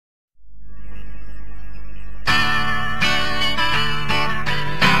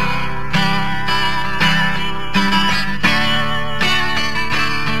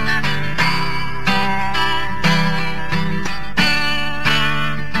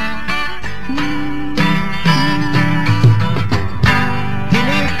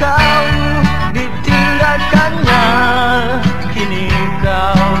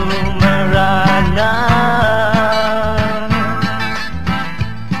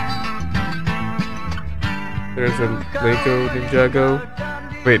There's a Lego Ninjago.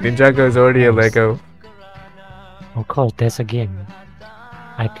 Wait, Ninjago is already a Lego. Of course, there's a game.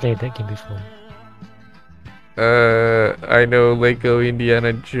 I played that game before. I know Lego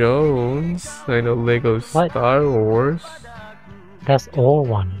Indiana Jones. I know Lego Star Wars. That's old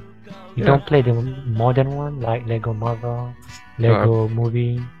one. You don't play the modern one like Lego Marvel, Lego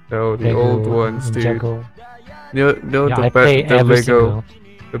Movie. No, the Lego old ones, Ninjago. dude. No, Yeah,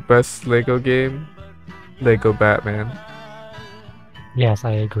 the best Lego game, Lego Batman. Yes,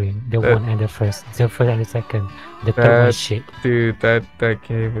 I agree. The one and the first and the second. The third one shit. Dude, that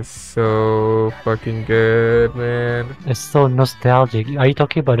game is so fucking good, man. It's so nostalgic. Are you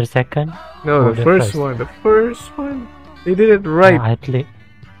talking about the second? No, the first one. The first one. They did it right. I played.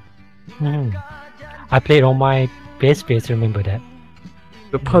 I played on my PS. Remember that?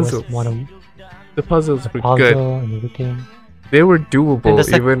 The puzzles. The puzzles were good. And everything. They were doable,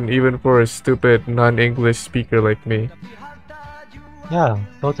 even for a stupid non-English speaker like me. Yeah,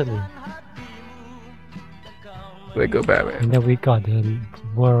 totally. Lego Batman. And then we got the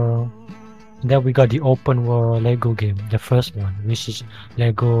world. Then we got the open world Lego game, the first one, which is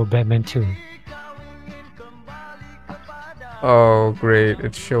Lego Batman 2. Oh, great!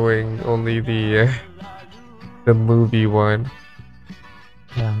 It's showing only the movie one.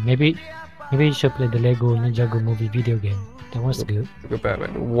 Yeah, maybe you should play the Lego Ninjago movie video game. That was good. Lego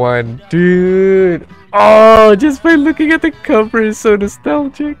Batman 1, dude. Oh, just by looking at the cover is so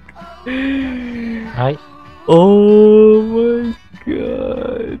nostalgic. Right? Oh my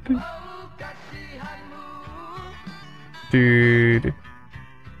god, dude.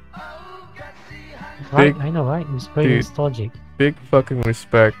 Right, I know, right? It's very nostalgic. Big fucking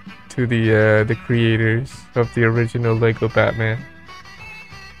respect to the creators of the original Lego Batman.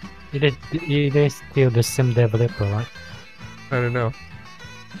 It is still the same developer, right? I don't know.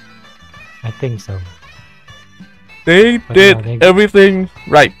 I think so. They did everything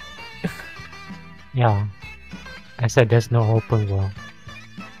right. Yeah. I said there's no open world.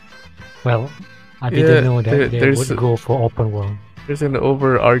 Well, I didn't know that they would go for open world. There's an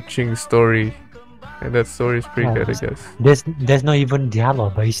overarching story. And that story is pretty good, I guess. There's not even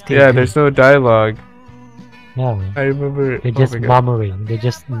dialogue, but it's still good. There's no dialogue. Yeah. I remember. They're just murmuring. They're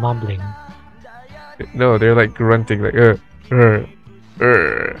just mumbling. No, they're like grunting, like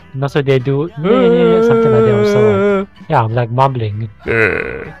No, so they do something like that also. Yeah, I'm like mumbling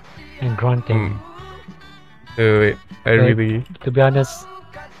and grunting. Oh, wait, To be honest,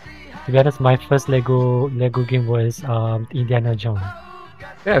 my first Lego game was Indiana Jones.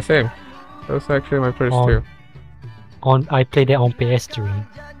 Yeah, same. That was actually my first too. I played it on PS3,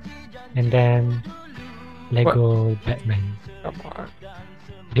 and then Lego Batman. Come on.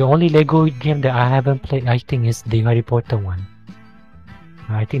 The only Lego game that I haven't played, I think, is the Harry Potter one.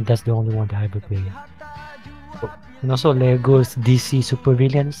 I think that's the only one that I ever played. And also Lego's DC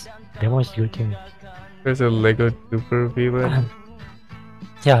Supervillains. That one's good too. There's a Lego Supervillain.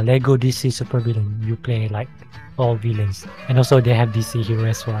 Yeah, Lego DC Supervillain. You play like all villains, and also they have DC Hero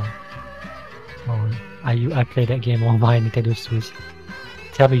as well. I played that game on my Nintendo Switch.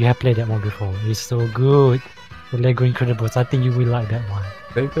 Tell me you have played that one before. It's so good. The Lego Incredibles. I think you will like that one.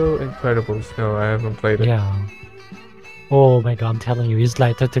 Lego Incredibles. No, I haven't played it. Yeah. Oh my god, I'm telling you, it's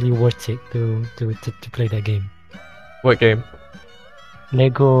like totally worth it to play that game. What game?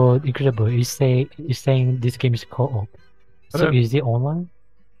 Lego Incredible. It's saying this game is co-op. So is it online?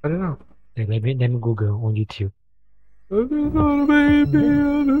 I don't know. Let me Google on YouTube. We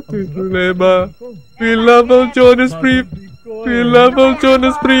love our Jonas Brief. We love our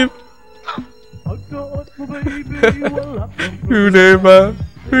Jonas Brief.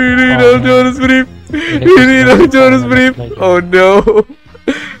 We need our Jonas Brief. We need our Jonas Brief. Oh no.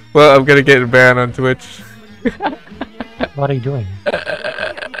 Well, I'm gonna get banned on Twitch. What are you doing?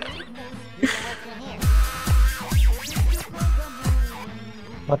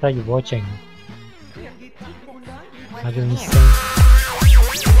 What are you watching? Are you insane?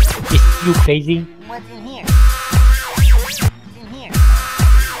 Is you crazy? What's in here? In here.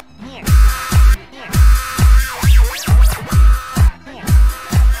 Here.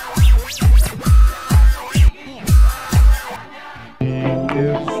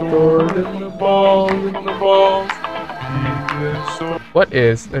 What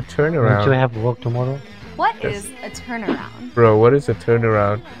is a turnaround? Don't you have work tomorrow? What is a turnaround? Bro, what is a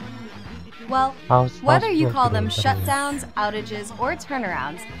turnaround? Well, How's whether you work call them today, by the way? shutdowns, outages, or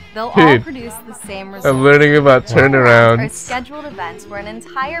turnarounds, they'll all Dude, produce the same result. I'm learning about Turnarounds are turnarounds. scheduled events where an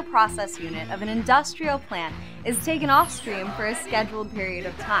entire process unit of an industrial plant is taken off stream for a scheduled period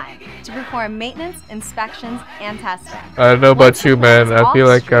of time to perform maintenance, inspections, and testing. I don't know about Once the you, man. plant's I feel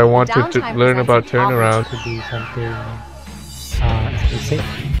off like I stream, want to downtime learn presents about an turnarounds. To do something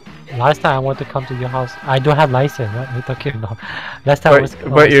specific. Last time I want to come to your house. I don't have license. What are you talking about? Last time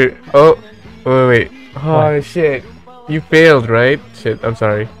But you're... Oh, wait. Oh, shit. You failed, right? Shit, I'm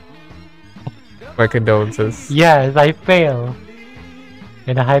sorry. My condolences. Yes, I failed.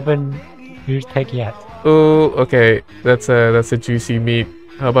 And I haven't retake yet. Oh, okay. That's a juicy meat.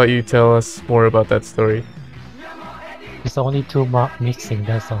 How about you tell us more about that story? There's only 2 marks missing,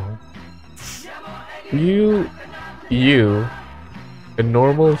 that's all. You, a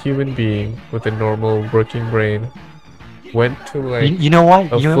normal human being with a normal working brain, went to like You know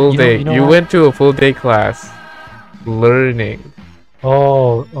what? a full day. You know You what? went to a full day class, learning.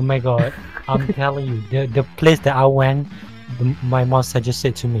 Oh my god. I'm telling you, the place that I went, my mom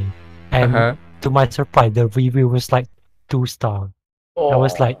suggested to me. And Uh-huh. to my surprise, the review was like 2 star. I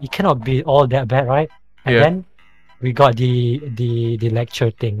was like, it cannot be all that bad, right? And Yeah. then we got the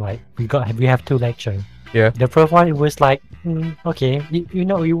lecture thing, like we have 2 lectures. Yeah. The first one, it was like, okay, you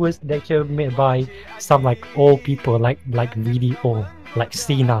know, it was lecture made by some like old people, like really old, like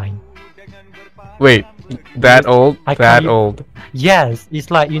C9. Wait, that old? I That can't- old? Yes,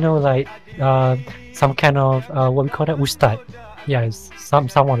 it's like, you know, like some kind of what we call that, ustad. Yes,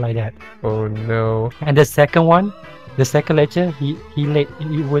 someone like that. Oh no. And the second one, the second lecture, he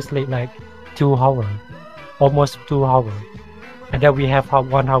was late like 2 hours, almost 2 hours, and then we have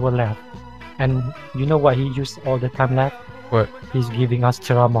 1 hour left. And you know what he used all the time left? What? He's giving us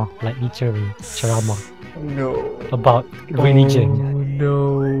ceramah, like literally ceramah No. about religion.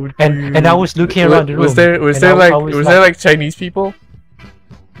 Oh no. And I was looking around the room. Was there and there I like was was there like Chinese people?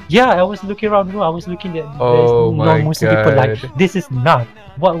 Yeah, I was looking around the room. I was looking at Oh my non-Muslim people like, God. this is not.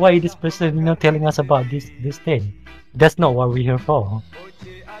 Why this person, you know, telling us about this thing? That's not what we're here for.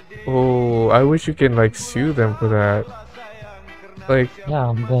 Oh, I wish you can like sue them for that. Like,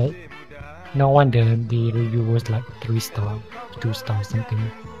 Yeah, but no wonder the review was like 3 star, 2 star something.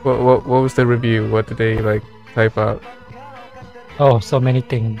 what was the review? What did they like type out? Oh, so many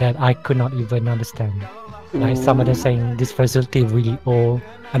things that I could not even understand. Like some of them saying this facility really old.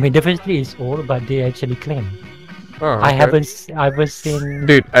 I mean, the facility is old, but they actually claim. Oh, I okay. haven't seen.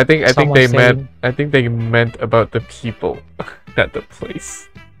 Dude, I think someone they saying- meant about the people at the place.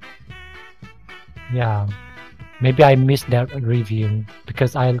 Yeah, maybe I missed that review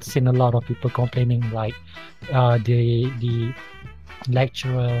because I've seen a lot of people complaining like, the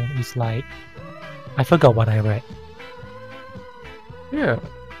lecturer is like, I forgot what I read. Yeah.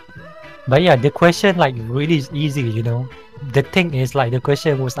 But yeah, the question like really is easy, you know. The thing is like the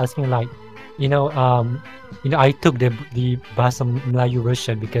question was asking like, you know, I took the Bahasa Melayu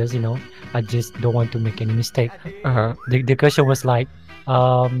version because, you know, I just don't want to make any mistake. Uh-huh. The question was like,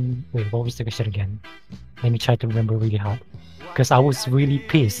 wait, what was the question again? Let me try to remember really hard, because I was really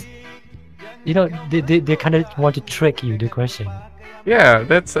pissed. You know, they kind of want to trick you, the question. Yeah,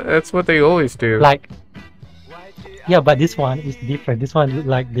 that's what they always do. Like, yeah, but this one is different. This one,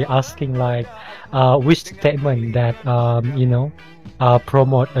 like, they're asking like, which statement that you know,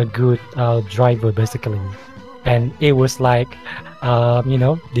 promote a good driver basically, and it was like, you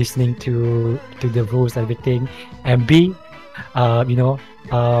know, listening to the rules and everything, and B, you know,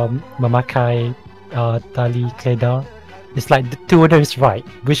 memakai tali keledar. It's like the 2 of them is right.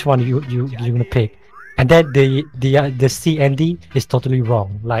 Which one you gonna pick? And then the C and D is totally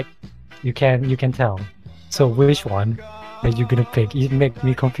wrong. Like, you can tell. So which one are you gonna pick? It make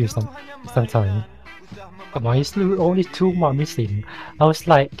me confused sometimes. Come on, it's only 2 more missing. I was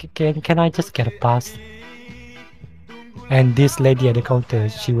like, can I just get a pass? And this lady at the counter,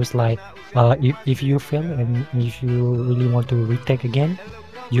 she was like, if you fail and if you really want to retake again,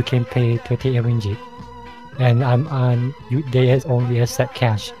 you can pay 30 ringgit. And they only accept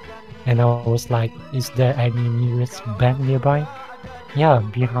cash. And I was like, is there any nearest bank nearby? Yeah,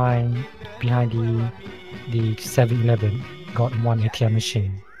 behind the 7-Eleven got one ATM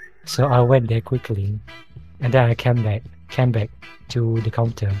machine. So I went there quickly, and then I came back to the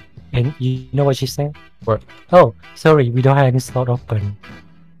counter. And you know what she said? What? Oh, sorry, we don't have any slot open.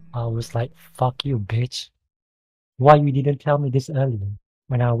 I was like, fuck you, bitch. Why you didn't tell me this earlier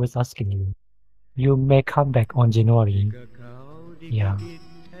when I was asking you? You may come back on January. Yeah.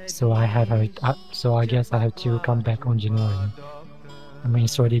 So so I guess I have to come back on January. I mean,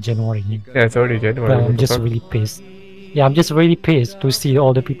 it's already January. Yeah, it's already January. But what I'm the just fuck? really pissed. Yeah, I'm just really pissed to see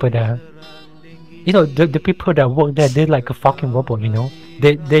all the people there. You know, the people that work there, they're like a fucking robot, you know?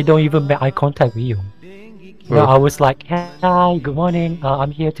 They don't even make eye contact with you. You know, I was like, hi, good morning.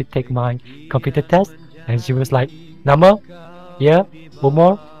 I'm here to take my computer test. And she was like, nama? Yeah?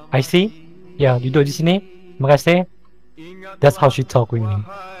 Umur? I see? Yeah, duduk di sini? Makasih. That's how she talked with me.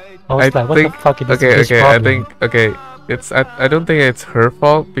 I was like, what the fuck is this problem? I don't think it's her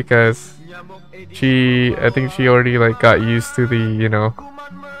fault because I think she already like got used to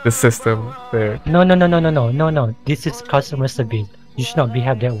the system there. No. This is customer service. You should not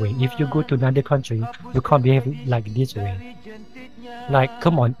behave that way. If you go to another country, you can't behave like this way. Like,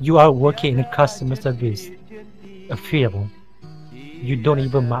 come on, you are working in a customer service field. You don't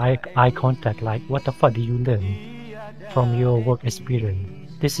even make eye contact. Like, what the fuck do you learn from your work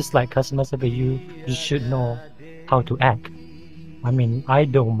experience? This is like customer service. You should know how to act. I mean, I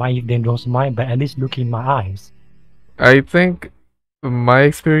don't mind if they don't mind, but at least look in my eyes. I think my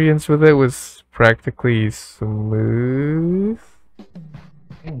experience with it was practically smooth.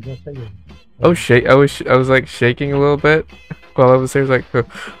 Oh shit! I was like shaking a little bit while I was there. I was like,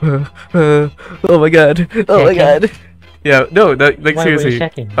 oh my god, oh my god. Yeah, no, like Why seriously,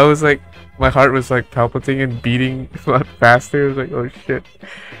 were you I was like, my heart was like palpitating and beating a lot faster. I was like, oh shit.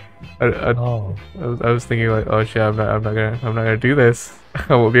 I was thinking like, oh shit, I'm not gonna do this.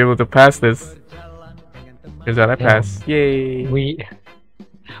 I won't be able to pass this. Turns out I passed. Yay!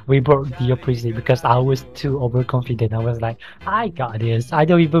 We broke the opposite because I was too overconfident. I was like, I got this. I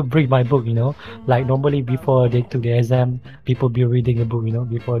don't even bring my book, you know. Like normally before they took the exam, people be reading a book, you know,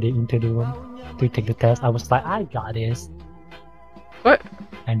 before they enter the room to take the test. I was like, I got this. What?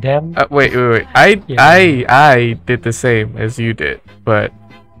 And then wait. I did the same as you did, but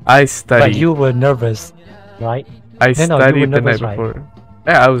I studied. But you were nervous, right? I studied the night before. Right?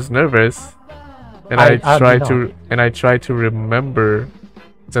 Yeah, I was nervous, and I tried to remember.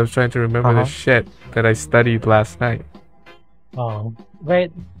 So I was trying to remember the shit that I studied last night. Oh,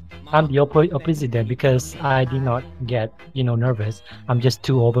 wait. I'm the opposite then because I did not get, you know, nervous. I'm just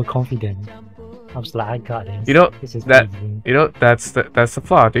too overconfident. I was like, I got this. You know this is that. crazy. You know that's the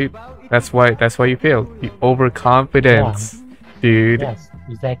flaw, dude. That's why you failed. You overconfidence, dude. Yes,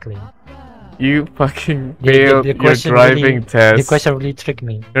 exactly. You fucking failed your driving test. The question really tricked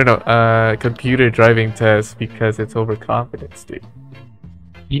me. No, computer driving test because it's overconfidence, dude.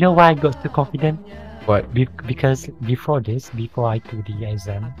 You know why I got too confident? What? Because before I took the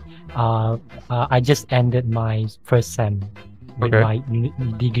exam, I just ended my first sem with my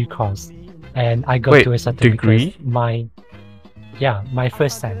degree course, and I got to a certain degree. My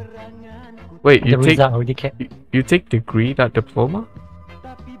first sem. Wait, the result already came. You take degree, not diploma?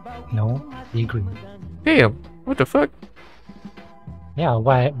 No, degree. Damn, what the fuck? Yeah,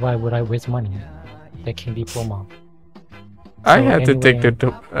 why would I waste money taking diploma? I have to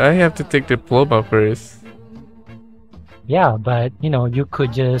take diploma first. Yeah, but you know, you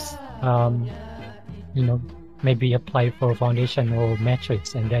could just you know, maybe apply for foundation or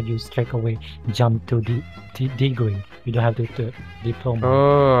matrix, and then you straight away jump to the degree. You don't have to do diploma.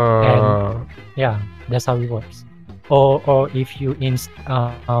 Oh. And yeah, that's how it works. Or if you in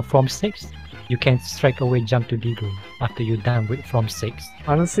from 6, you can straight away jump to degree after you're done with from 6.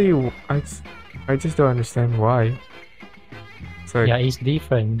 Honestly, I just don't understand why. It's like, yeah, it's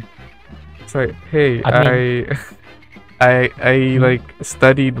different. It's like, hey, I like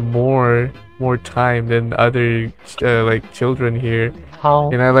studied more time than other like children here,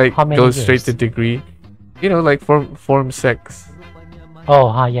 and I like go straight to degree. You know, like form 6.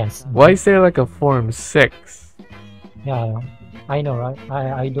 Oh, yes. Why is there like a form 6? Yeah, I know, right?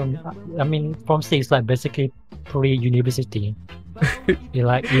 I don't. I mean, form 6 like basically pre-university. You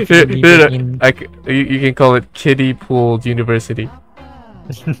like if you can call it kiddie pool university.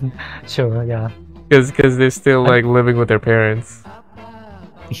 Sure, yeah. Because they're still like living with their parents.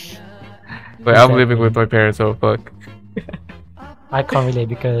 Like I'm living with my parents, so fuck. I can't relate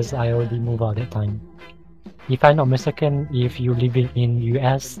because I already moved out that time. If I'm not mistaken, if you living in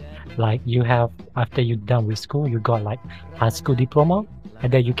US, like you have after you're done with school, you got like high school diploma,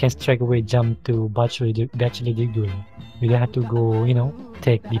 and then you can straight away jump to bachelor degree. You don't have to go, you know,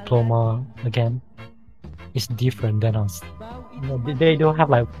 take diploma again. It's different than us. You know, they don't have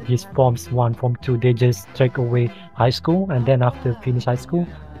like these forms 1, form 2. They just straight away high school, and then after finish high school,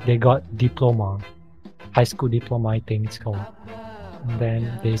 they got diploma, high school diploma, I think it's called. And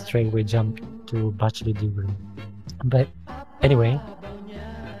then they straight away jump to bachelor degree. But anyway,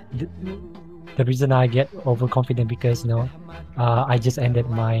 the reason I get overconfident because, you know, I just ended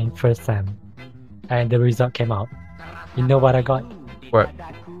my first sem, and the result came out. You know what I got? What?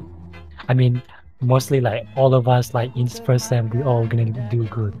 I mean, mostly like all of us like in first sem we all gonna do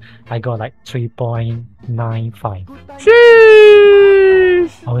good. I got like 3.95.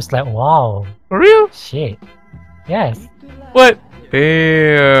 Sheesh! I was like, wow. For real? Shit. Yes. What?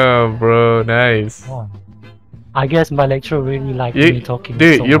 Damn, bro, nice. Wow. I guess my lecturer really liked me talking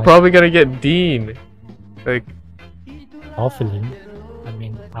dude, so you're much. probably gonna get dean. Like, hopefully. I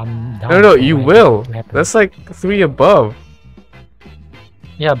mean, I'm down. No, you will. That's like 3 above.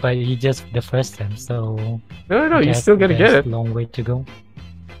 Yeah, but you just the first time, so No, you still gotta get it. Long way to go.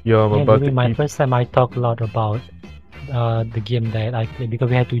 Yo, I'm about to my first time I talked a lot about the game that I played because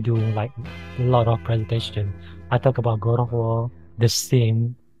we had to do like a lot of presentation. I talk about God of War, The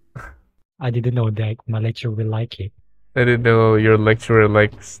Sim. I didn't know that my lecturer will like it. I didn't know your lecturer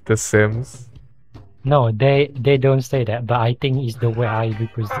likes The Sims. No, they don't say that, but I think it's the way I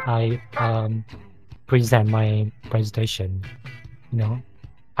present my presentation. You know,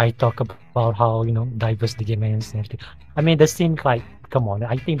 I talk about how diverse the game is and everything. I mean, The Sim, like, come on.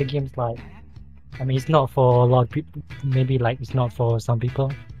 I think the game's like, I mean, it's not for a lot of people. Maybe like it's not for some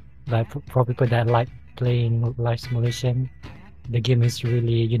people, like for people that like playing life simulation. The game is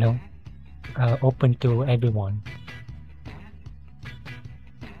really open to everyone.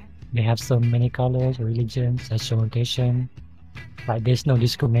 They have so many colors, religions, sexual orientation. Like there's no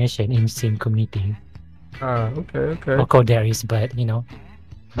discrimination in sim community. Okay. Of course there is, but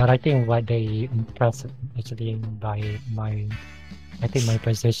but I think what they impressed actually by my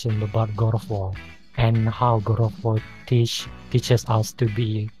presentation about God of War and how God of War teaches us to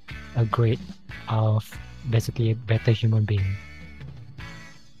be a great, basically a better human being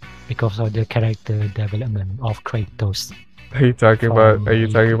because of the character development of Kratos. Are you talking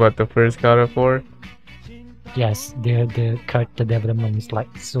about the first God of War? Yes, the character development is like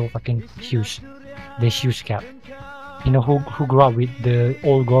so fucking huge. The huge gap. Who grew up with the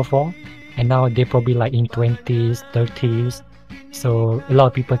old God of War and now they're probably like in 20s, 30s. So a lot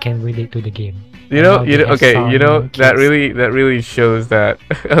of people can relate to the game. That really shows that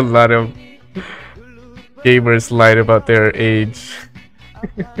a lot of gamers lied about their age.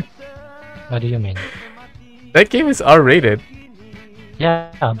 What do you mean? That game is R-rated.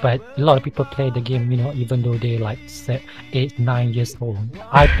 Yeah, but a lot of people play the game, even though they're like 8, 9 years old.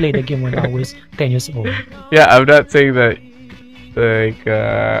 I played the game when I was 10 years old. Yeah, I'm not saying that, like,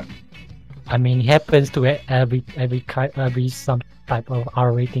 I mean, it happens to every some type of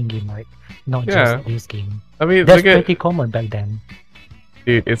R-rating game, like not just this game. I mean, that's pretty common back then.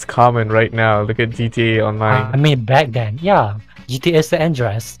 Dude, it's common right now. Look at GTA Online. I mean, back then, yeah, GTA San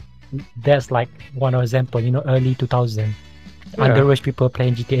Andreas. That's like one example. Early 2000. Yeah. Underage people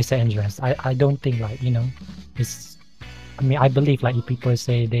playing GTA San Andreas. I don't think like it's. I mean, I believe like if people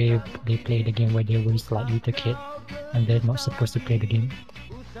say they play the game where they were like little kid, and they're not supposed to play the game.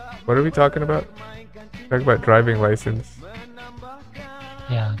 What are we talking about? Talking about driving license.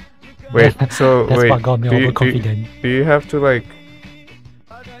 Yeah. Wait. So that's wait. what got me overconfident. Do you have to like?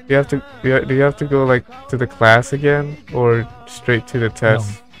 Do you have to go like to the class again or straight to the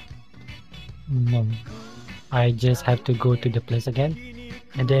test? No. I just have to go to the place again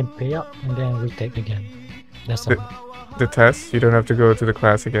and then pay up and then retake again. That's all. The test? You don't have to go to the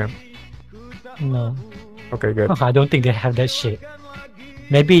class again? No. Okay, good. I don't think they have that shit.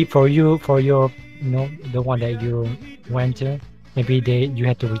 Maybe for your the one that you went to, maybe you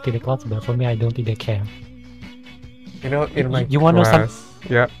had to retake the class, but for me I don't think they care. In my you want to know something?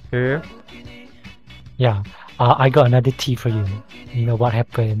 Yeah. I got another tea for you. You know what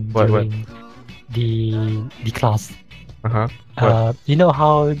happened during the class. You know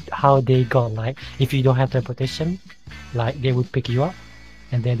how they got like if you don't have transportation, like they would pick you up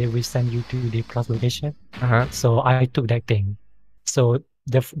and then they will send you to the class location. So I took that thing. So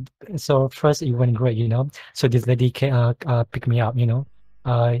first it went great, So this lady can pick me up,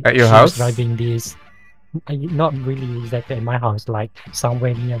 at your house. Was driving this. Not really exactly at my house, like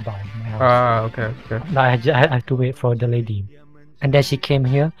somewhere nearby my house. Okay. I had to wait for the lady. And then she came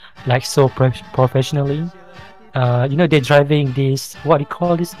here, like so professionally. They're driving this, what do you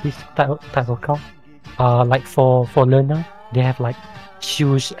call this type of car? Like for learner, they have like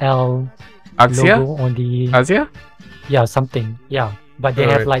huge L logo on the Asia? Yeah, something. Yeah, but they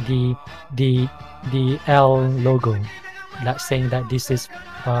have like the L logo, like saying that this is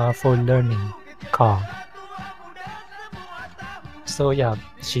for learning car. So yeah,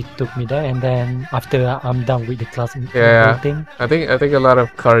 she took me there, and then after I'm done with the class, thing, I think a lot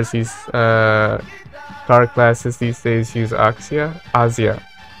of car classes these days use Asia.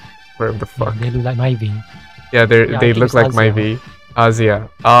 Where the fuck? Yeah, they look like my V. Yeah, they look like my V. Asia.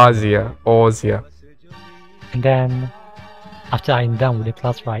 And then after I'm done with the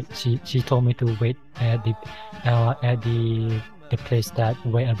class, right? She told me to wait at the place that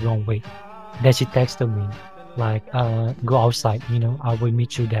where everyone wait. Then she texted me like, go outside, I will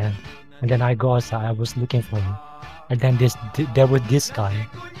meet you there. And then I go outside. I was looking for him, and then there was this guy,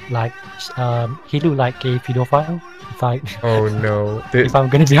 like, he looked like a pedophile. If I Oh no! if I'm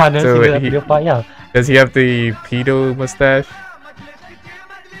gonna be honest, So he looked like a pedophile. Yeah. Does he have the pedo mustache?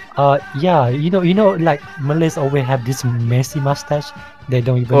 Yeah, like Malays always have this messy mustache. They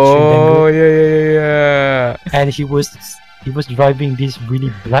don't even trim them Oh good. yeah. And he was driving this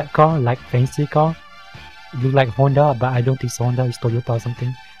really black car, like fancy car. It looked like Honda, but I don't think it's Honda. It's Toyota or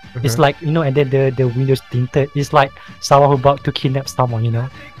something. It's like, and then the windows tinted. It's like someone who about to kidnap someone.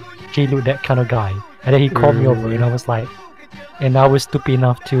 He looked that kind of guy. And then he called me over, and I was like, and I was stupid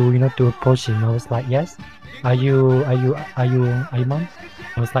enough to to approach him. I was like, yes, are you mom?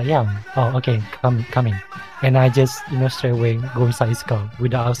 I was like, yeah. Oh, okay, come in. And I just straight away go inside his car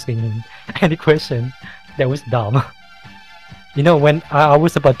without asking him any question. That was dumb. When I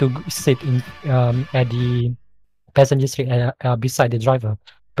was about to sit in at the passenger seat beside the driver,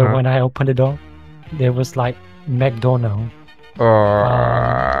 but when I opened the door, there was like McDonald's,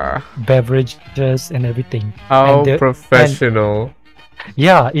 beverages and everything. How professional!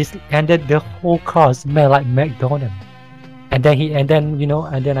 And then the whole car smelled like McDonald's. And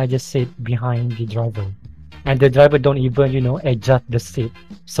then I just sit behind the driver, and the driver don't even adjust the seat.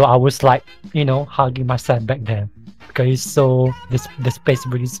 So I was like hugging myself back there because the space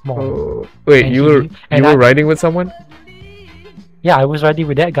really small. Oh, wait, you were riding with someone? Yeah, I was riding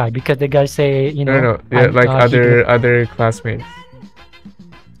with that guy because the guy say No, yeah, like other classmates.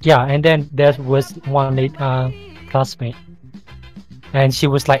 Yeah, and then there was one classmate, and she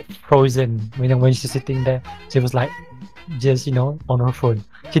was like frozen when she's sitting there. She was like just on her phone.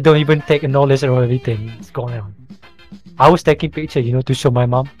 She don't even take knowledge or everything that's going on. I was taking picture to show my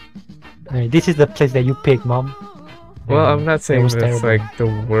mom. This is the place that you picked, mom. Well, I'm not saying that's like the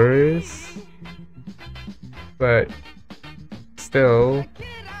worst, but still.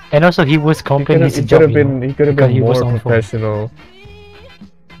 And also, he was complaining his job. He could have been more professional.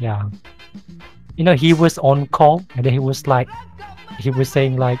 Yeah. He was on call, and then he was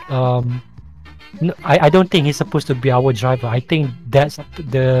saying like, no, I don't think he's supposed to be our driver. I think that's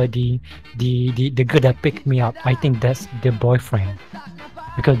the girl that picked me up. I think that's the boyfriend,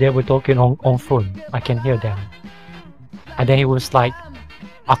 because they were talking on phone. I can hear them. And then he was like,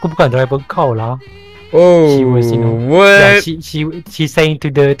 "Aku bukan driver kau lah." Oh, she was, what? Yeah, she's saying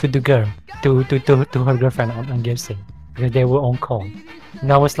to the girl, to her girlfriend, I'm guessing, because they were on call.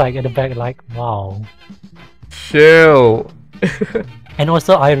 And I was like at the back, like, wow. Chill. And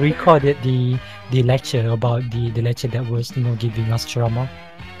also, I recorded the lecture about the lecture that was giving us drama,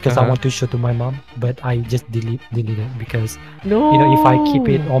 because I want to show to my mom, but I just delete it because if I keep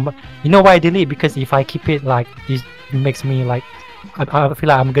it on, why I delete? Because if I keep it, like, it makes me like I feel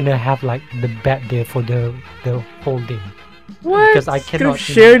like I'm gonna have like the bad day for the whole day. What? Because I cannot. You could have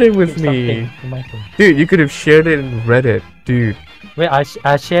shared it with me, dude. You could have shared it in Reddit, dude. Well, I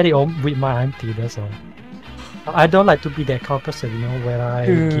shared it with my auntie. That's all. I don't like to be that kind of person, where I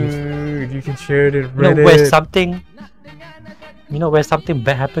give. You can share it in Reddit. Where something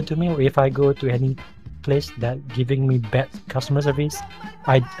bad happened to me, or if I go to any place that giving me bad customer service,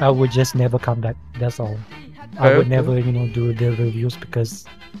 I would just never come back. That's all. I would never, do the reviews because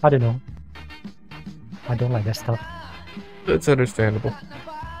I don't know. I don't like that stuff. That's understandable.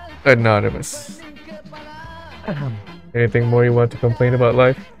 Anonymous. Anything more you want to complain about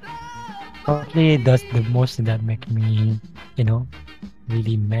life? Probably that's the most that make me,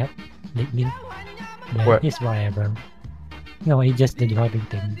 really mad lately. But What? It's whatever. It's just the driving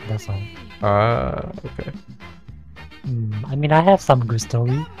thing. That's all. Okay. I mean, I have some good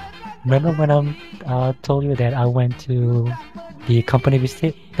story. Remember when I told you that I went to the company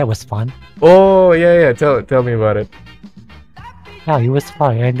visit? That was fun. Oh yeah. Tell me about it. Yeah, it was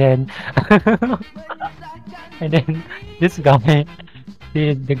fun. And then this guy,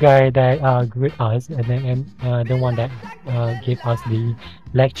 the guy that greeted us, and then the one that gave us the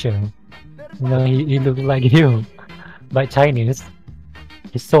lecture, he looked like you, but Chinese.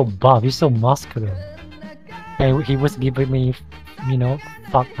 He's so buff. He's so muscular. And he was giving me,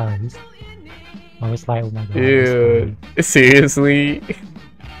 fuck eyes. I was like, oh my god. Dude, seriously?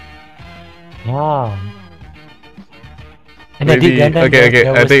 Yeah. And Maybe, okay.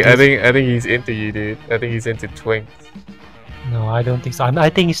 I think he's into you, dude. I think he's into twinks. No, I don't think so. I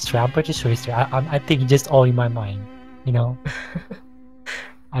think he's straight. I'm pretty sure he's straight. I think he's just all in my mind.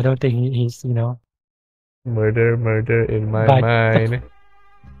 I don't think he's. Murder in my mind.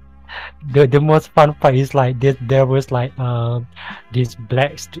 the most fun part is like there was like this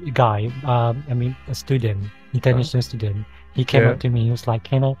black guy, I mean a student, international student. He came up to me. He was like,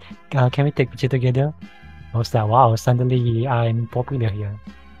 can we take picture together? I was like, wow, suddenly I'm popular here.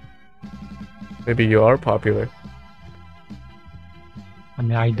 Maybe you are popular. I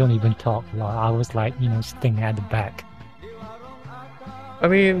mean, I don't even talk. I was like, sitting at the back. I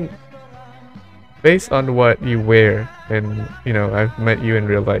mean, based on what you wear, and I've met you in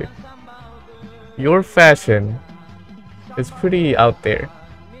real life, your fashion is pretty out there.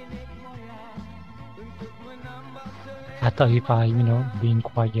 I thought if I, being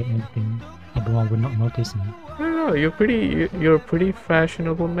quiet and everything, everyone would not notice me. No, you're a pretty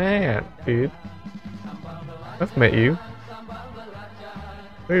fashionable man, dude. I've met you.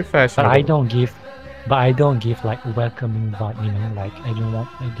 Very fashionable. But I don't give like welcoming vibe, like I don't want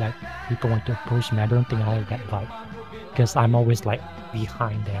like people want to approach me. I don't think I have that vibe because I'm always like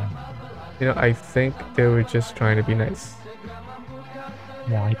behind them. I think they were just trying to be nice.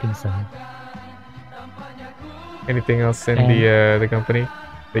 Yeah, I think so. Anything else in the company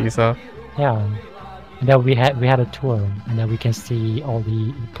that you saw? Yeah, and then we had a tour, and then we can see all the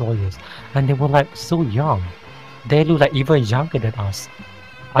employees, and they were like so young. They look like even younger than us.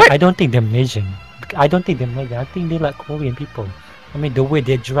 I don't think they're Asian. I don't think they're Asian. I think they're like Korean people. I mean, the way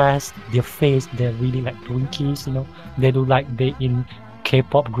they dress, their face, they're really like Twinkies. They look like they're in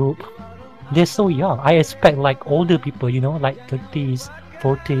K-pop group. They're so young. I expect like older people, like 30s,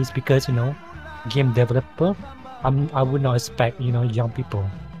 40s, because game developer. I would not expect young people.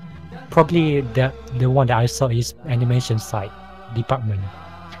 Probably the one that I saw is animation side department,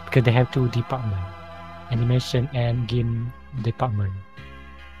 because they have two departments, animation and game department.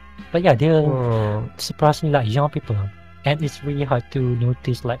 But yeah, they're surprisingly like young people, and it's really hard to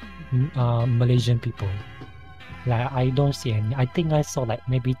notice like Malaysian people. Like I don't see any. I think I saw like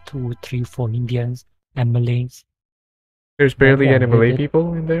maybe 2, 3, 4 Indians and Malays. There's barely any Malay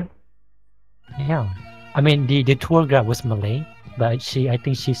people in there? Yeah. I mean, the tour guide was Malay, but I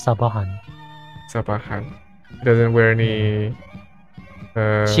think she's Sabahan. Sabahan. Doesn't wear any.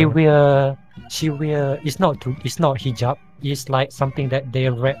 She wear. It's not hijab. It's like something that they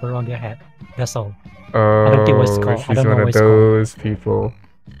wrap around their head. That's all. Oh, I don't think what's called. she's one of those people.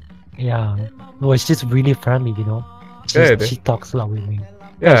 Yeah. Well, she's really friendly. Good. She talks a lot with me.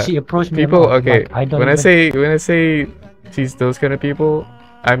 Yeah. She approached me. People. Okay. Like, when I say she's those kind of people,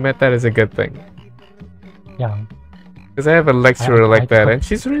 I meant that as a good thing. Yeah. Because I have a lecturer like that, and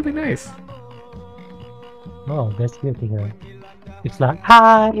she's really nice. Oh, that's good to hear. It's like,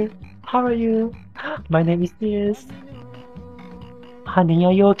 hi, how are you? My name is this. Honey,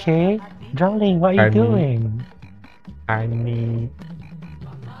 are you okay? Darling, what are you doing? Honey.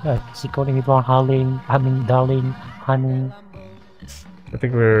 Yeah, she calling me for darling, honey. I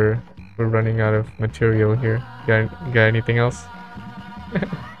think we're running out of material here. Got anything else?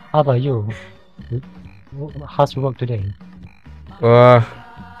 How about you? How's your work today?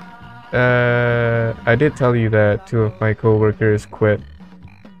 I did tell you that 2 of my co-workers quit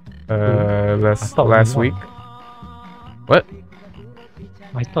last week. What?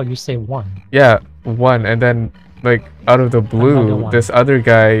 I thought you said 1. Yeah, 1, and then like out of the blue, this other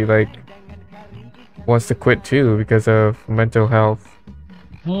guy like wants to quit too because of mental health.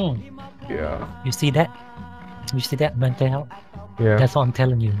 Yeah. You see that? Mental health? Yeah. That's what I'm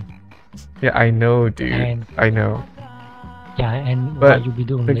telling you. Yeah, I know, dude. I know. Yeah, and but what you be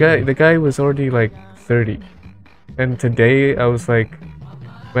doing? The guy was already like 30, and today I was like,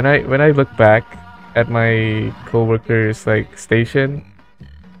 when I look back at my coworker's like station,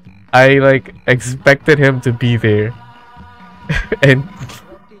 I like expected him to be there, and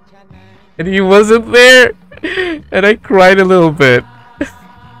he wasn't there, and I cried a little bit. It's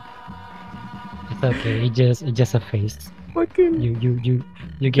okay. It's just a face. Fucking you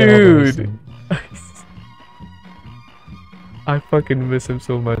get over it. Dude. I fucking miss him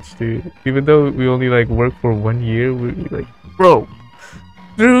so much, dude. Even though we only like worked for 1 year, we like, bro,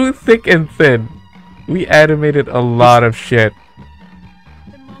 through thick and thin, we animated a lot of shit.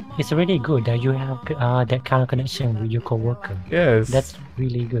 It's really good that you have that kind of connection with your coworker. Yes. That's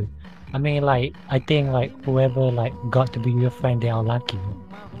really good. I mean, like, I think like whoever like got to be your friend, they are lucky.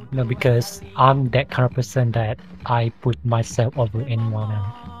 Because I'm that kind of person that I put myself over anyone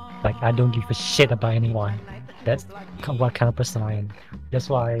else. Like, I don't give a shit about anyone. That's what kind of person I am. That's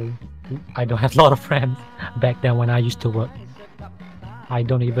why I don't have a lot of friends back then when I used to work. I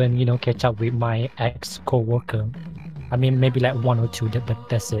don't even, catch up with my ex-co-worker. I mean, maybe like 1 or 2, but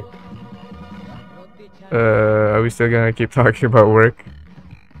that's it. Are we still gonna keep talking about work?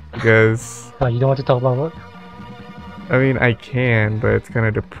 Because... You don't want to talk about work? I mean, I can, but it's kind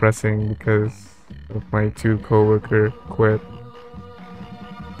of depressing because of my two coworker quit.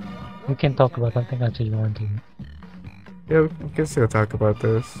 We can talk about something else if you want to. Yeah, we can still talk about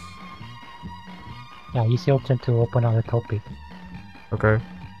this. Yeah, it's your turn to open another topic. Okay.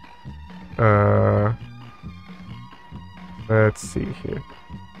 Let's see here.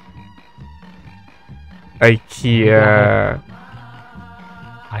 IKEA.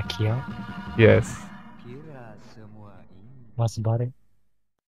 IKEA? Yes. What's about it?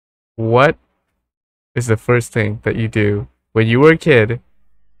 What is the first thing that you do when you were a kid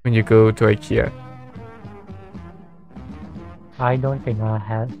when you go to IKEA? I don't think I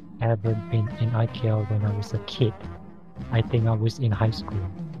have ever been in IKEA when I was a kid. I think I was in high school.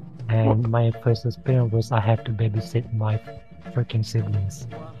 And my first experience was I had to babysit my freaking siblings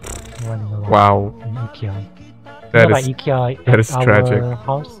running around Wow. in IKEA. That you know, is like IKEA that at is our tragic.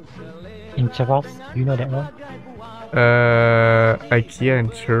 house in Chivas? You know that one? IKEA in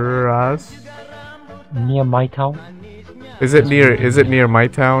Churras? Near my town? Is it near my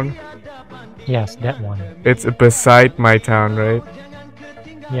town? Yes, that one. It's beside my town, right?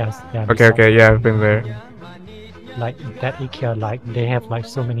 Yes, yeah. Okay, yeah, I've been there. Like that IKEA, like they have like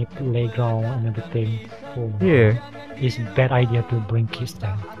so many playground and everything. Oh, Yeah. it's a bad idea to bring kids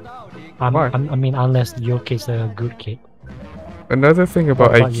there. Why? I mean, unless your kid's a good kid. Another thing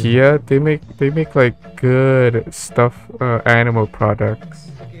about What about you? IKEA, they make like good stuff, animal products.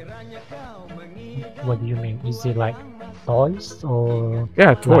 What do you mean? Is it like toys or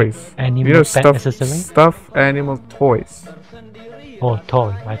Yeah, toys. animal You know, pet accessories? stuff animal toys. Oh, toy.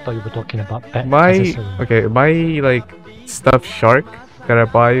 I thought you were talking about pet accessories. My like stuffed shark that I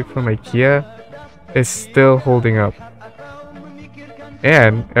buy from IKEA is still holding up.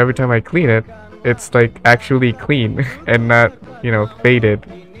 And every time I clean it, it's like actually clean and not, you know, faded.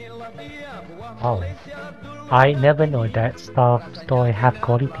 Oh, I never know that stuffed toy have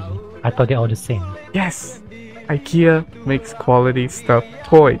quality. I thought they're all the same. Yes, IKEA makes quality stuffed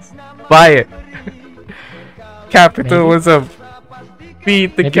toys. Buy it. Capitalism.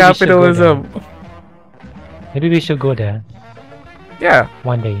 Beat the Maybe we should go capitalism. Maybe we should go there Yeah,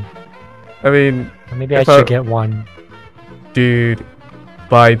 one day. I mean, Or maybe I if should get one. dude,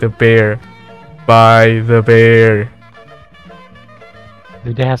 buy the bear. Buy the bear.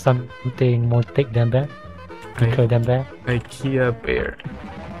 Do they have something more thick than that? Thicker than that? IKEA bear.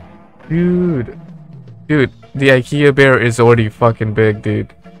 Dude, the IKEA bear is already fucking big,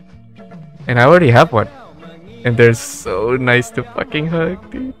 dude. And I already have one. And they're so nice to fucking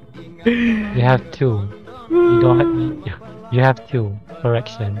hug, dude. You have two. You don't have. You have two.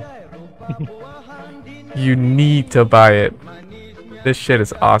 Correction. You need to buy it. This shit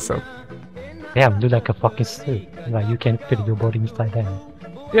is awesome. Damn, look like a fucking suit. Like you can fit your body inside them.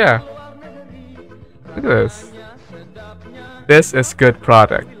 Yeah. Look at this. This is good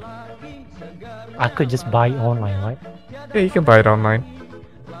product. I could just buy it online, right? Yeah, you can buy it online.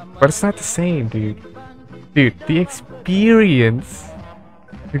 But it's not the same, dude. Dude, the experience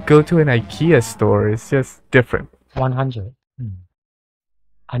to go to an IKEA store is just different. 100.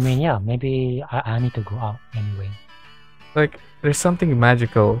 I mean, yeah, maybe I need to go out anyway. Like, there's something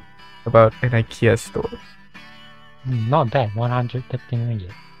magical about an IKEA store. Not bad, 115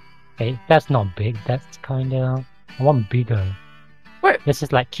 ringgit. Hey, that's not big. That's kinda. I want bigger. What? This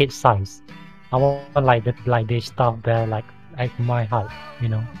is like kid size. I want like they stuff there like my height, you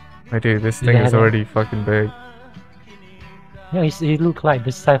know. My dude, this Do thing they is have already fucking big. Yeah, it look like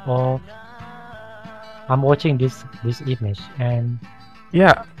this type of. I'm watching this image and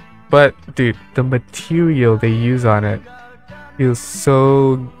Yeah, but dude, the material they use on it feels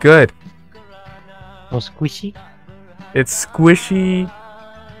so good. so squishy. It's squishy.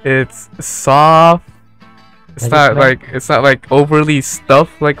 It's soft. It's Does it not smell? like overly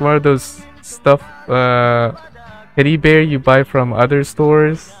stuffed like one of those stuffed teddy bear you buy from other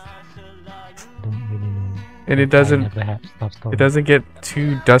stores. Don't really know. And it I doesn't never have stuff stored. it doesn't get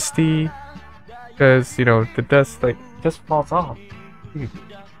too dusty because you know the dust like just falls off. Dude,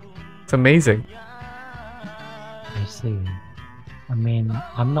 it's amazing. I see. I mean,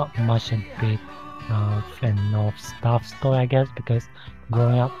 I'm not much a big fan of stuffed toy, I guess, because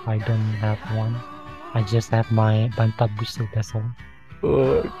growing up I don't have one. I just have my bantabusu, that's all.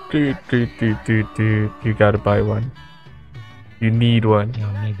 Oh, dude, you gotta buy one. You need one.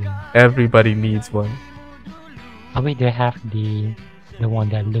 Yeah, maybe. Everybody needs one. I mean, they have the one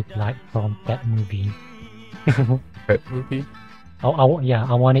that look like from that movie. Pet movie. Yeah,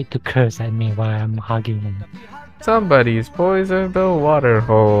 I want it to curse at me while I'm hugging him. Somebody's poisoned the water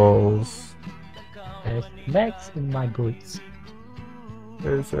holes. There's bags in my boots.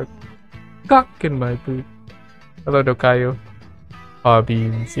 There's a cock in my boot. Hello, Dokayo. Paw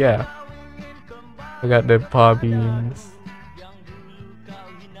beans, yeah. I got the paw beans.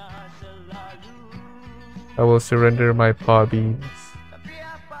 I will surrender my paw beans.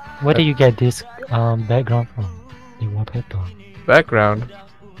 Where do you get this background from? The wallpaper. Background.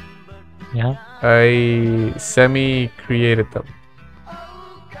 Yeah. I semi-created them.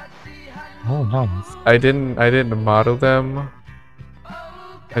 Oh, nice. I didn't model them.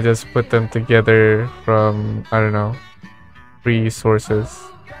 I just put them together from, I don't know, free sources.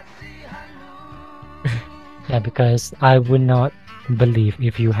 Yeah, because I would not believe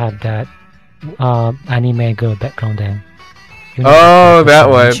if you have that anime girl background then. You know Oh, that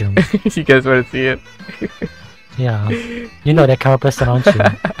kind one. of person, aren't you? You guys want to see it? Yeah. You know that kind of person, aren't you?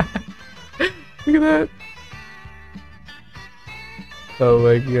 Look at that. Oh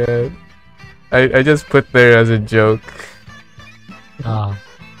my god. I just put there as a joke.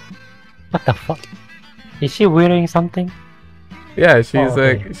 What the fuck? Is she wearing something? Yeah, she's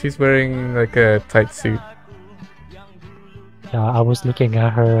okay. she's wearing like a tight suit. Yeah, I was looking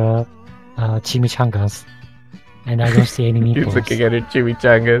at her chimichangas, and I don't see any He's nipples. looking at her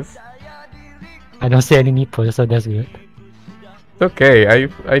chimichangas. I don't see any nipples, so that's good. It's okay.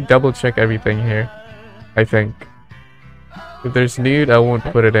 I double check everything here. I think. If there's nude, I won't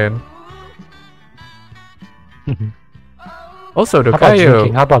put it in. Also, How about drinking?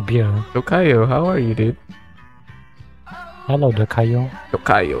 Dokayo. How about beer? Dokayo, how are you, dude? Hello, Dokayo.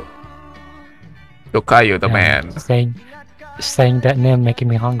 Dokayo. Dokayo, the Yeah, man. saying that name making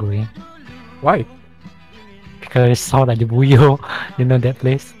me hungry Why? because it sounds like the Buyo. You know that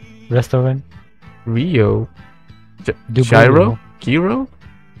place, restaurant. Rio? The Gyro? Giro?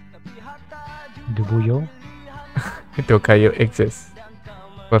 The Buyo. Dokayo exists.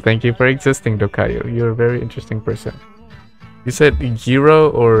 Well, thank you for existing, Dokayo. You're a very interesting person. You said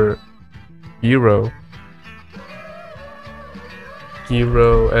gyro or gyro?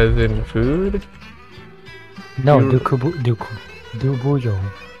 Gyro as in food? No, You- Dubuyo.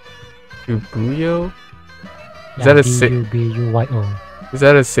 Dubuyo? Is that a D-U-B-U-Y-O. Is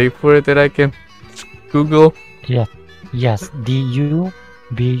that a safe word that I can Google? Yes,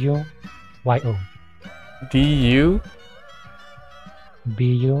 D-U-B-U-Y-O. D-U?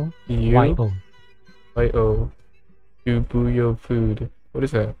 B-U-Y-O. Y-O. Dubuyo food. What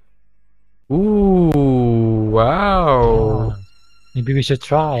is that? Ooh, wow. Maybe we should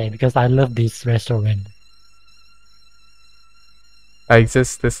try because I love this restaurant. I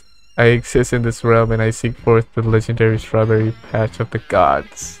exist in this realm and I seek forth the legendary strawberry patch of the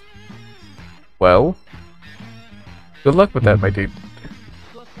gods. Well, good luck with that, my dude.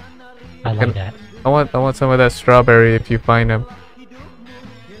 I like that. I want some of that strawberry if you find them.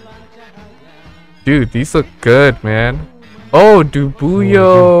 Dude, these look good, man. Oh,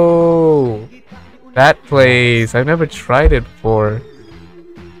 Dubuyo! That place. I've never tried it before.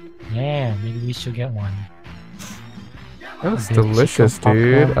 Yeah, maybe we should get one. That looks The delicious, chicken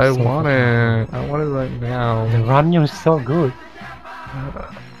dude. popcorn, I so want fucking it. I want it right now. The ramyun is so good.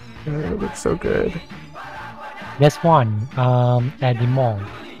 It looks so good. There's one at the mall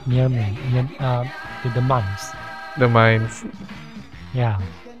near me, near with the monks. The mines. Yeah.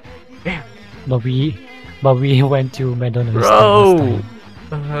 Damn. But we went to McDonald's last Bro!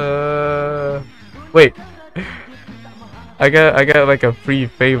 time. Wait. I got like a free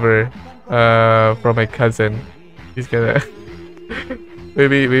favor from my cousin. He's gonna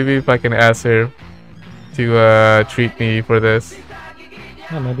maybe if I can ask her to treat me for this.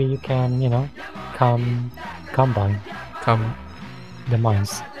 Yeah, maybe you can, you know, come by Come. the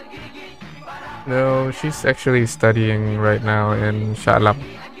monks. No, she's actually studying right now in Shalam.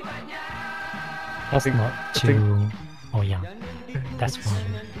 That's think- not think- too. Oh yeah, that's fine.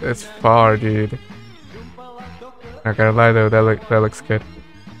 It's far, dude. Not gonna lie though, that looks good.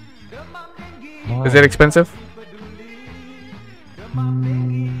 Is it expensive?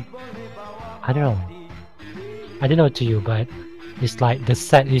 I don't know. I don't know to you, but it's like the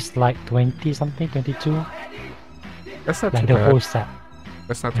set is like 20 something, 22. That's not Like too the whole bad. set.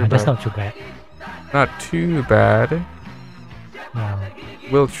 That's not Yeah, too that's bad. not too bad. Not too bad. Yeah.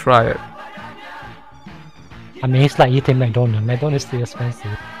 We'll try it. I mean, it's like eating McDonald's. McDonald's is still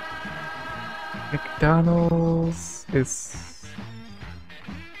expensive. McDonald's is.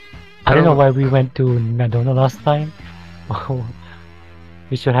 I don't know why we went to McDonald's last time.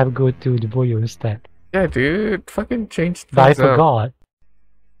 We should have go to the Boyo instead. Yeah, dude. Fucking change But I things up. forgot.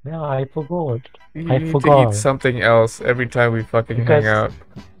 Yeah, I forgot. You I need to forgot. eat something else every time we fucking Because- hang out.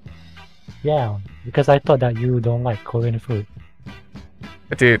 Yeah, because I thought that you don't like Korean food.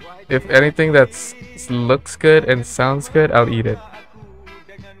 Dude, if anything that looks good and sounds good, I'll eat it.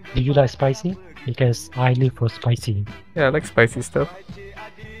 Do you like spicy? because I live for spicy. Yeah, I like spicy stuff.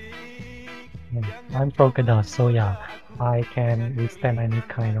 Yeah, I'm from Kedah, so yeah, I can withstand any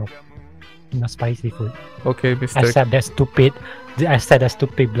kind of spicy food. Okay, Mr. Except that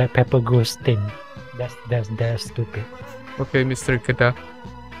stupid, black pepper ghost thing. That's stupid. Okay, Mr. Kedah.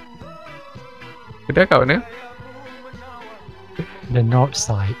 Kedah kat mana? The north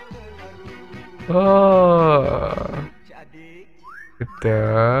side. Oh.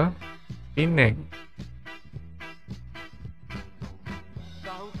 Kedah. Penang.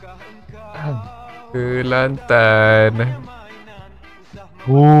 Kelantan.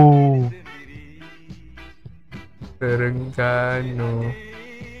 Ooh. Terengganu.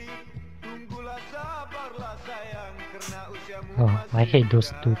 Oh, I hate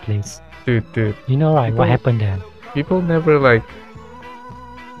those two places. Dude. You know right? What happened there? People never like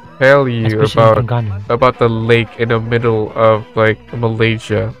tell you Especially in Terengganu. about the lake in the middle of like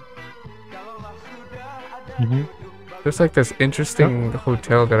Malaysia. There's like this interesting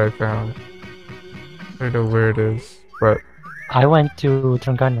hotel that I found. I don't know where it is, but I went to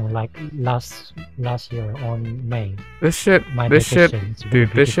Terengganu like last year on May. this shit, vacation is really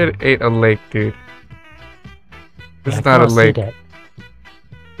dude, this shit beautiful. ain't a lake, dude. This I is not a cannot see lake. that.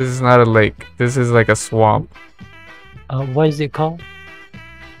 This is not a lake. This is like a swamp. What is it called?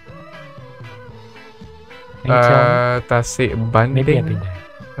 Can you tell me? Tasik Maybe I've Banding. been there.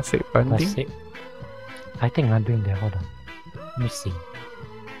 Tasik Banding. Tasik. I think I've been there. Hold on. Let me see.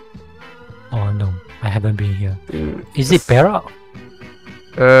 Oh no, I haven't been here. Dude, Is it Perak?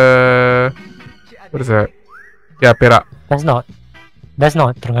 what is that? Yeah, Perak. That's not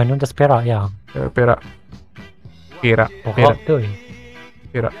Terengganu. That's Perak. Yeah. Perak. Perak. Pokok tu.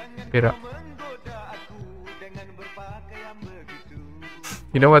 Perak.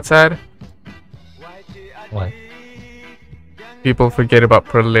 You know what's sad? What? People forget about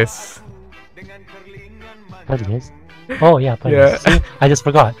Perlis. Perlis? Oh yeah, Perlis. Yeah. See, I just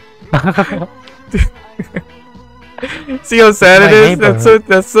forgot. See how sad it My is? neighbor.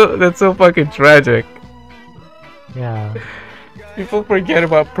 That's so fucking tragic. Yeah. People forget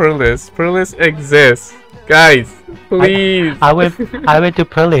about Perlis. Perlis exists. Guys, please. I went to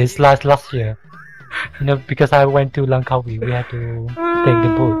Perlis last year. You know, because I went to Langkawi, we had to take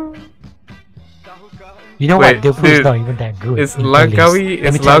the boat. You know Wait, what? The food is dude, not even that good. Is in Langkawi Perlis.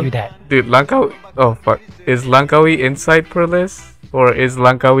 Let me is tell you that. Dude, Langkawi. Oh fuck. Is Langkawi inside Perlis or is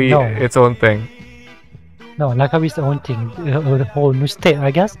Langkawi No. its own thing? No, Langkawi is the own thing. The whole new state,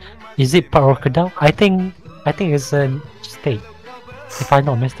 I guess. Is it part of Kedah? I think it's a state, if I'm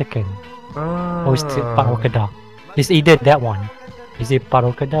not mistaken. Or is it part of Kedah? It's either that one. Is it part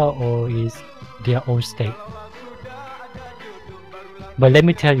of Kedah or is their own state? But let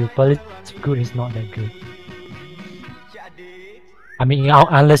me tell you, Perlis food is not that good. I mean,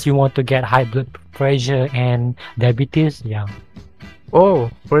 unless you want to get high blood pressure and diabetes, yeah.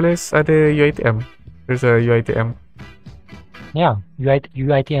 Oh, Perlis ada UiTM. There's a UiTM. Yeah,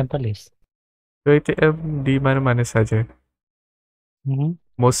 UiTM Perlis. UiTM di mana-mana saja.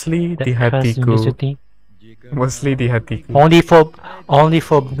 Mostly That di Trust hatiku. University. Mostly di hatiku. Only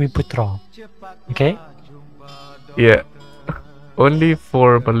for Bumiputra. Okay? Yeah. Only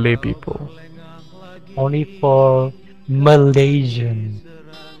for Malay people. Only for Malaysian.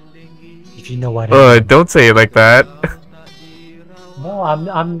 If you know what I mean. Don't say it like that. No,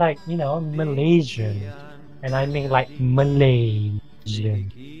 I'm like, you know, Malaysian. And I mean like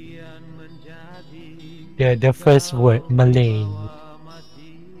Malaysian. The first word, Malay.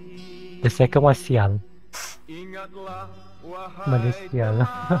 The second one, Sial. Malaysial.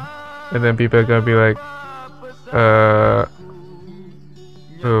 And then people are gonna be like,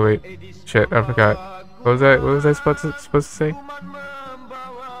 oh wait, shit, I forgot. What was I supposed to say?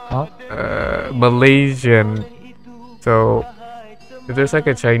 Huh? Malaysian. So if there's like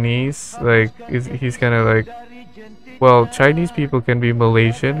a Chinese, like he's kind of like, well, Chinese people can be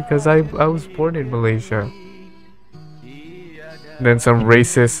Malaysian because I was born in Malaysia. And then some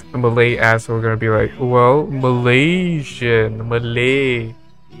racist Malay asshole gonna be like, well, Malaysian, Malay.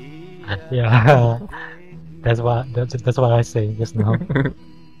 Yeah. That's what I say just now.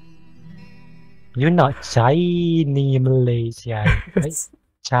 You're not Chinese Malaysian, right?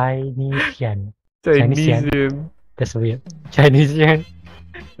 Chinesian. Chinesian. That's weird. Chinesian.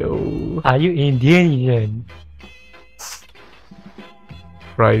 No. Are you Indian?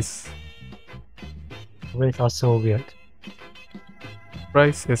 Rice. Race are so weird.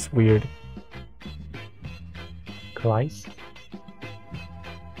 Rice is weird. Christ.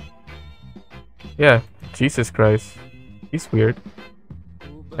 Yeah, Jesus Christ. He's weird.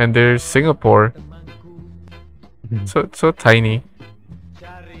 And there's Singapore. So tiny.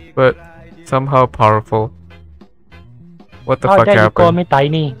 But somehow powerful. What the How fuck dare you call happened? me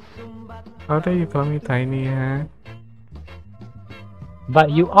tiny? How dare you call me tiny, huh?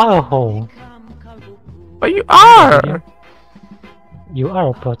 But you are a hoe. But you are! You are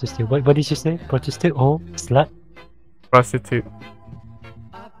a prostitute. What did you say? Prostitute? Oh, slut? Prostitute.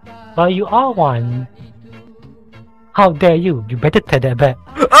 But you are one. How dare you? You better take that back.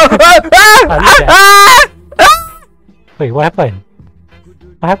 Wait, what happened?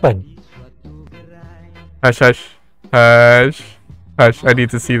 What happened? Hush, hush. Hush. Hush, I need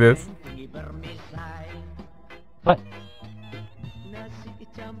to see this. What?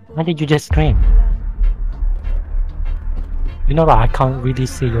 Why did you just scream? You know what? I can't really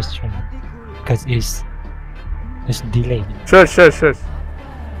see your stream because it's delayed. Shush, shush, shush.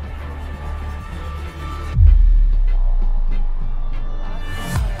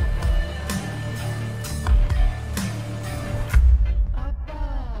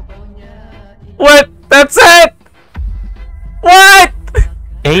 What? That's it? What?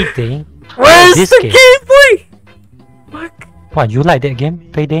 Payday? Where's this the game? gameplay? What? What, you like that game?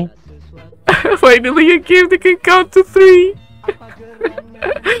 Payday? Finally a game that can count to 3.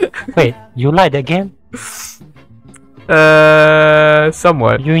 Wait, you like that game?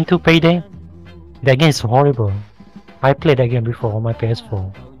 Somewhat. You into Payday? That game is horrible. I played that game before on my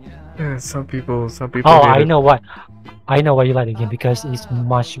PS4. Yeah, some people Oh, hate I it. know what. I know why you like the game because it's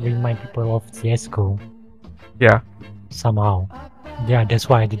much remind people of CS:GO Yeah. somehow. Yeah, that's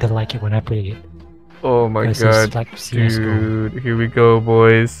why I didn't like it when I played it. Oh my 'Cause god. it's like CS:GO. Dude, here we go,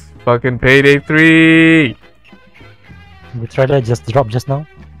 boys. Fucking Payday 3! The trailer just dropped just now.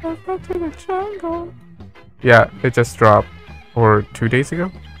 Yeah, it just dropped. Or 2 days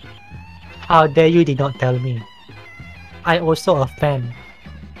ago? How dare you did not tell me. I also a fan.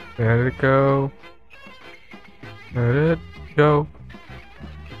 Let it go. Let it go.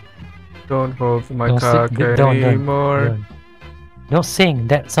 Don't hold my cock anymore. Don't sing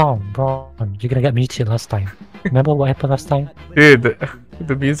that song, bro. You're gonna get muted last time. Remember what happened last time? Dude,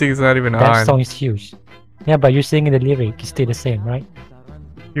 the music is not even That on. song is huge. Yeah, but you're singing the lyric, it's still the same, right?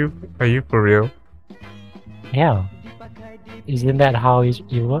 Are you for real? Yeah. Isn't that how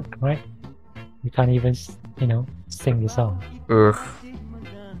you work, right? You can't even, sing the song. Ugh.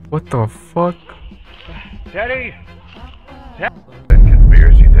 What the fuck? Teddy!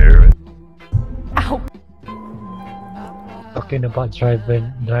 Conspiracy theorist. Ow. Talking about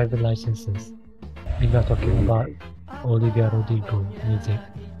driver licenses. We're not talking about Olivia Rodrigo music.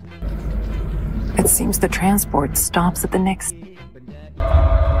 It seems the transport stops at the next.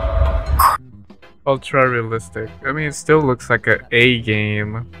 Ultra realistic. I mean, it still looks like a A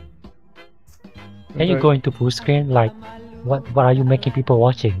game. Can you go into full screen? Like, what are you making people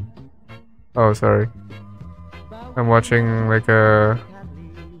watching? Oh, sorry. I'm watching like a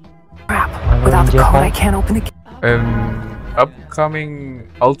Crap. Without the code, I can't open the. an upcoming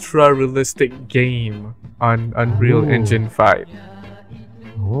ultra realistic game on Unreal Ooh. Engine 5.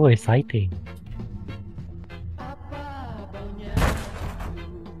 Oh, exciting.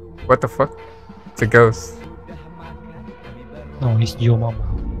 What the fuck? It's a ghost. No, it's your mama.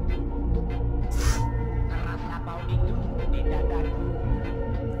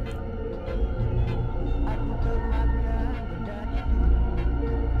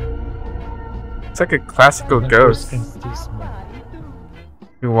 It's like a classical The ghost. screen is too small.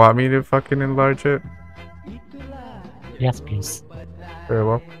 You want me to fucking enlarge it? Yes, please. Very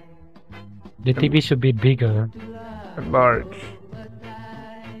well. The TV should be bigger. Enlarge.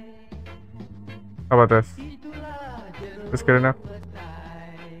 How about this? This good enough?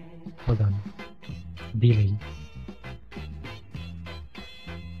 Hold on. Delay.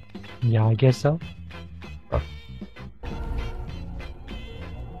 Yeah, I guess so.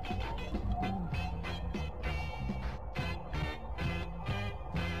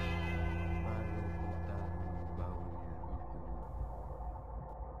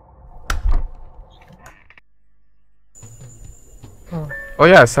 Oh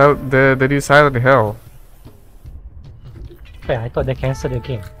yeah, so the new Silent Hill. Wait, I thought they canceled the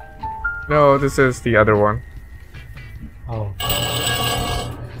game. No, this is the other one. Oh.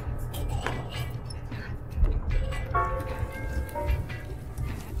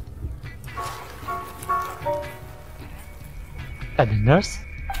 At the nurse?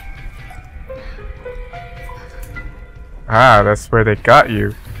 Ah, that's where they got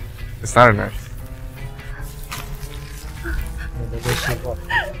you. It's not a nurse. The way she walked.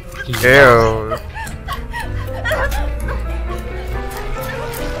 Ew.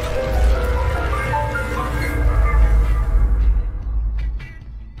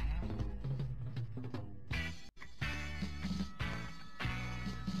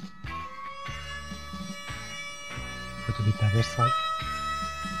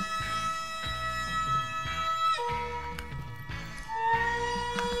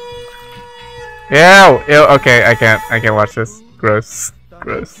 Ew! Ew! Okay, I can't watch this. Gross.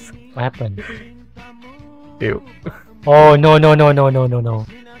 Gross. What happened? Ew. Oh no no no no no no no!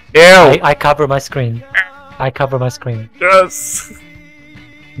 Ew! I cover my screen. I cover my screen. Gross.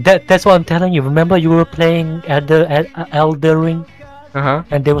 That's what I'm telling you. Remember you were playing Elder Ring,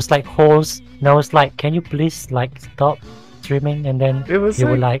 and there was like holes. And I was like, can you please like stop streaming? And then It was you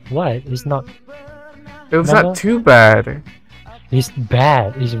were like, what? It's not. It was Remember? not too bad. It's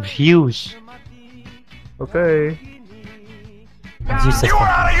bad. It's huge. Okay. Jesus You are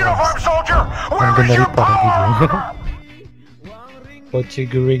not a fucking uniformed Christ. soldier! I'm Where is gonna your report power? a video for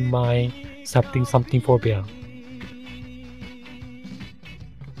triggering my something phobia.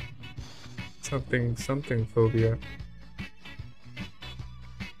 Something phobia.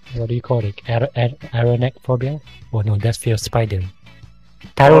 What do you call it? Aeronecphobia? Oh no, that's fear of spider.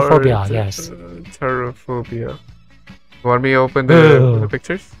 Terrorphobia, yes. Terrorphobia. You want me to open the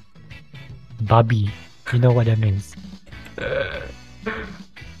pictures? Bobby. You know what that means.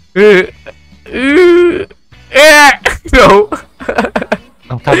 No.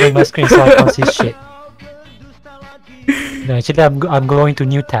 I'm covering my screen so I can't see shit. No, actually I'm going to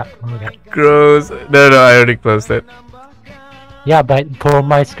new tab. Okay. Gross. No, I already closed it. Yeah, but for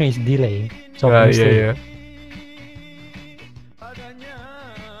my screen it's delaying. So Yeah.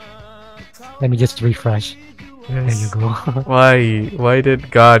 let me just refresh. There you go. Why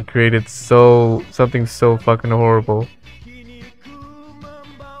did God create it something so fucking horrible?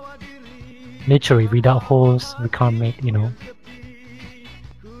 Literally, without holes, we can't make,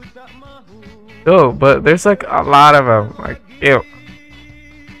 No, but there's like a lot of them. Like, ew.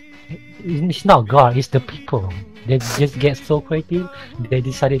 It's not God, it's the people. They just get so creative, they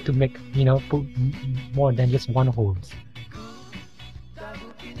decided to make, put more than just one hole.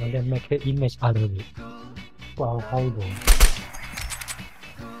 And then make an image out of it. Wow, horrible.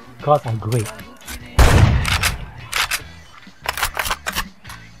 Gods are great.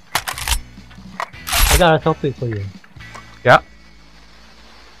 I got a topic for you. Yeah.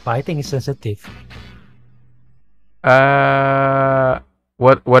 But I think it's sensitive.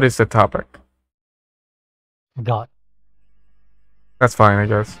 What is the topic? God. That's fine, I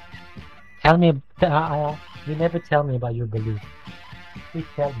guess. Tell me, you never tell me about your belief. Please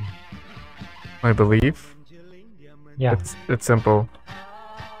tell me. My belief? Yeah. It's simple.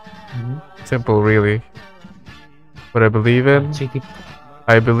 Mm-hmm. Simple, really. What I believe in? Treat it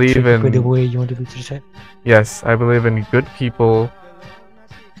I believe the in. way you want to be treated. Yes, I believe in good people.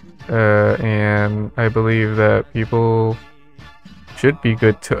 And I believe that people should be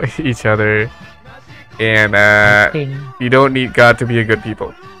good to each other. And you don't need God to be a good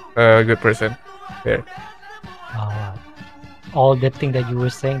good person. There. All the thing that you were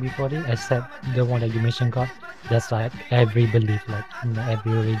saying before this, except the one that you mentioned, God, that's like every belief, like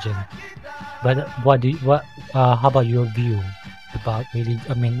every religion. But how about your view about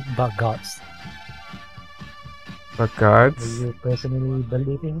about gods? But gods? Do you personally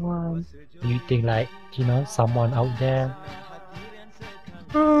believe in one? Do you think like someone out there?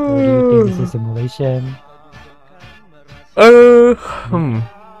 Or do you think this is a simulation? I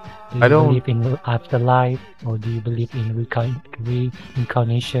Do you don't believe in afterlife, or do you believe in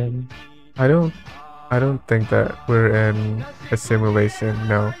reincarnation? I don't think that we're in a simulation,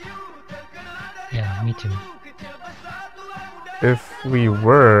 no. Yeah, me too. If we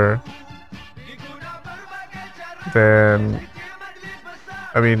were, then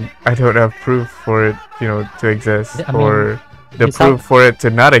I don't have proof for it, to exist, or the proof for it to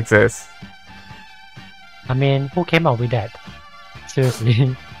not exist. Who came up with that?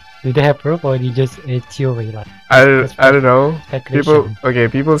 Seriously. Do they have proof, or is it just a theory? Like I don't know. Speculation.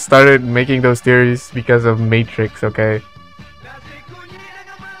 People started making those theories because of Matrix, okay?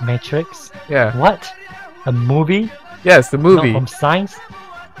 Matrix? Yeah. What? A movie? Yes, the movie. Not from science?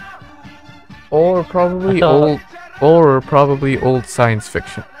 Or probably old science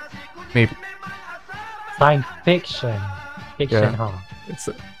fiction. Maybe. Science fiction. Yeah. Huh?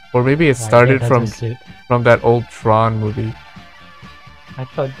 Or maybe it started from that old Tron movie. I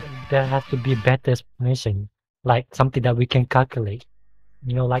thought there has to be a better explanation, like something that we can calculate.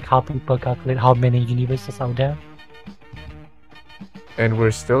 Like how people calculate how many universes out there. And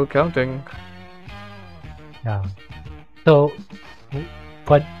we're still counting. Yeah. So,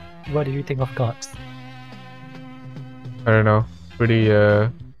 what do you think of gods? I don't know. Pretty Do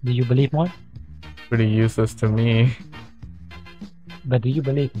you believe one? Pretty useless to me. But do you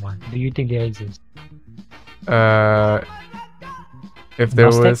believe one? Do you think they exist? If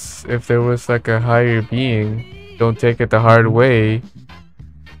there was like a higher being, don't take it the hard way.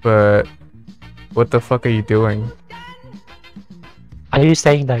 But what the fuck are you doing? Are you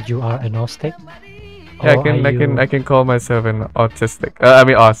saying that you are agnostic? Yeah, Or I can call myself an autistic. I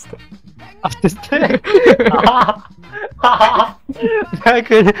mean autistic. Autistic.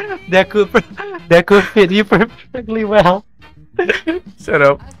 that could fit you perfectly well. Shut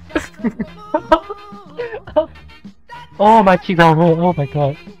up. Oh, my cheeks are red. Oh my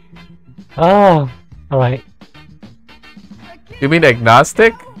god. Oh, alright. You mean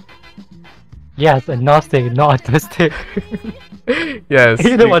agnostic? Yes, agnostic, not autistic. Yes.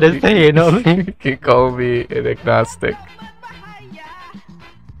 You know what I say, you know what I mean? You can call me an agnostic.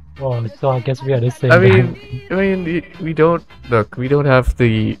 Oh, so I guess we are the same. I mean, we don't look. We don't have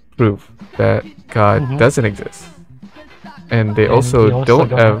the proof that God doesn't exist, and they And also, we also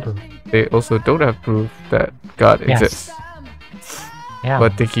don't have. proof. They also don't have proof that God Yes. exists. Yeah.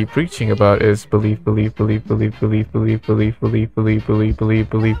 What they keep preaching about is believe, believe, believe, believe, believe, believe, believe, believe, believe, believe, believe,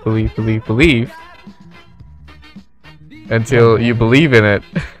 believe, believe, believe, believe, until you believe in it.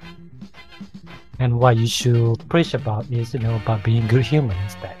 And what you should preach about is, about being good human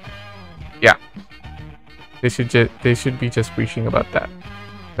instead. Yeah. They should be just preaching about that.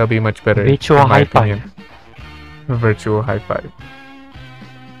 That'll be much better. Virtual in my high five. opinion. Virtual high five.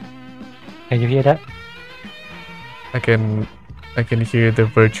 Can you hear that? I can hear the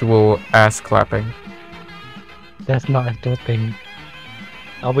virtual ass clapping. That's not a good thing.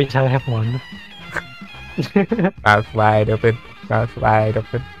 I wish I have one. Mouth wide open. Mouth wide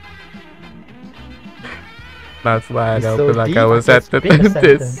open. Mouth wide It's so open like deep, I was I at can the spit a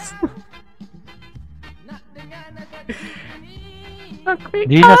dentist.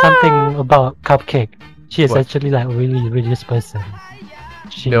 Do you know something about Cupcake? She is What? actually like a really religious person.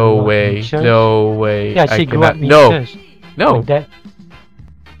 She No grew up in way. church. No way. Yeah, I she grew up cannot. in No. church. No. Like that.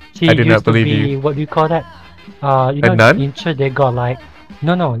 She I do not used to believe be, you. what do you call that? You A know, nun? in church they got like,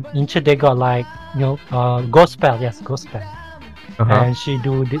 no, in church they got like, gospel, yes, gospel. And she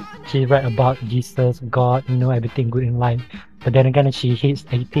read about Jesus, God, everything good in life. But then again, she hits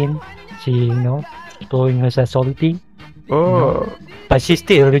 18, she, exploring her sexuality. Oh. But she's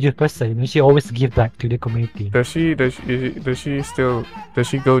still a religious person, she always give back to the community. Does she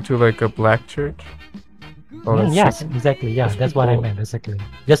go to like a black church? Oh, that's Yes, super- exactly, yeah, that's that's what I cool. meant, basically.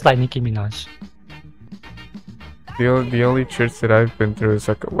 Just like Nicki Minaj. The only church that I've been through is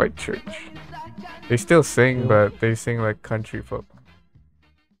like a white church. They still sing, but they sing like country folk.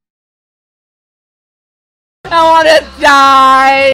 I wanna die!